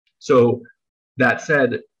So that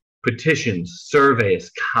said, petitions,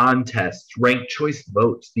 surveys, contests, ranked choice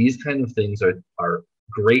votes, these kind of things are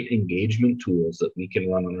great engagement tools that we can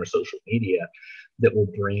run on our social media that will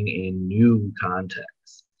bring in new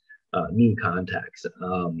contacts.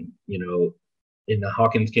 You know, in the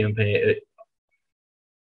Hawkins campaign,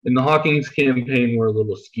 we're a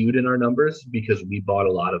little skewed in our numbers because we bought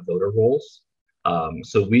a lot of voter rolls.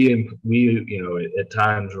 So we, you know, at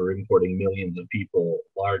times we're importing millions of people,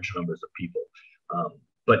 large numbers of people.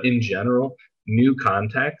 But in general, new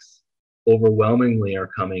contacts overwhelmingly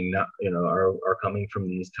are coming, are coming from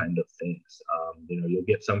these kind of things. You know, you'll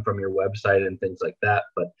get some from your website and things like that,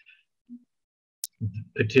 but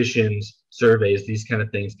petitions, surveys, these kind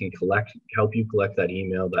of things can help you collect that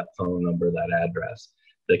email, that phone number, that address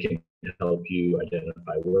that can help you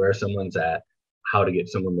identify where someone's at, how to get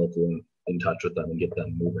someone local in touch with them and get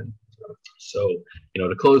them moving. So, you know,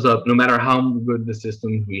 to close up, no matter how good the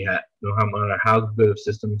systems we have, no matter how good of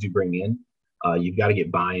systems you bring in, you've got to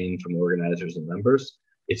get buy-in from organizers and members.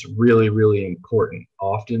 It's really, really important.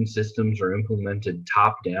 Often systems are implemented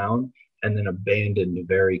top down and then abandoned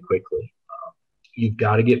very quickly. You've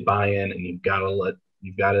got to get buy-in, and you've got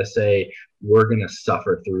to say, we're going to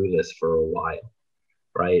suffer through this for a while,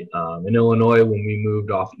 right? In Illinois, when we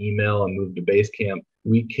moved off email and moved to Basecamp,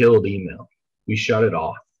 we killed email. We shut it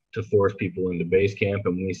off to force people into Basecamp,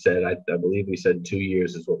 and we said, I believe we said 2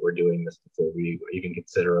 years is what we're doing this before we even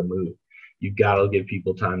consider a move. You've got to give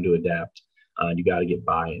people time to adapt. You got to get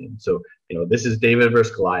buy-in. So, you know, this is David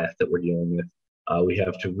versus Goliath that we're dealing with. We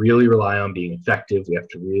have to really rely on being effective. We have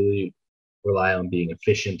to really rely on being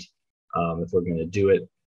efficient if we're going to do it.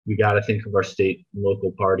 We got to think of our state and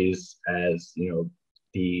local parties as, you know,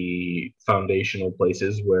 the foundational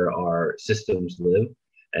places where our systems live.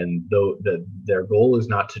 And though their goal is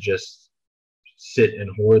not to just sit and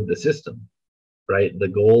hoard the system, right? The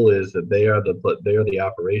goal is that they are the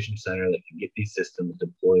operation center that can get these systems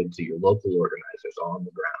deployed to your local organizers on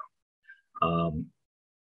the ground.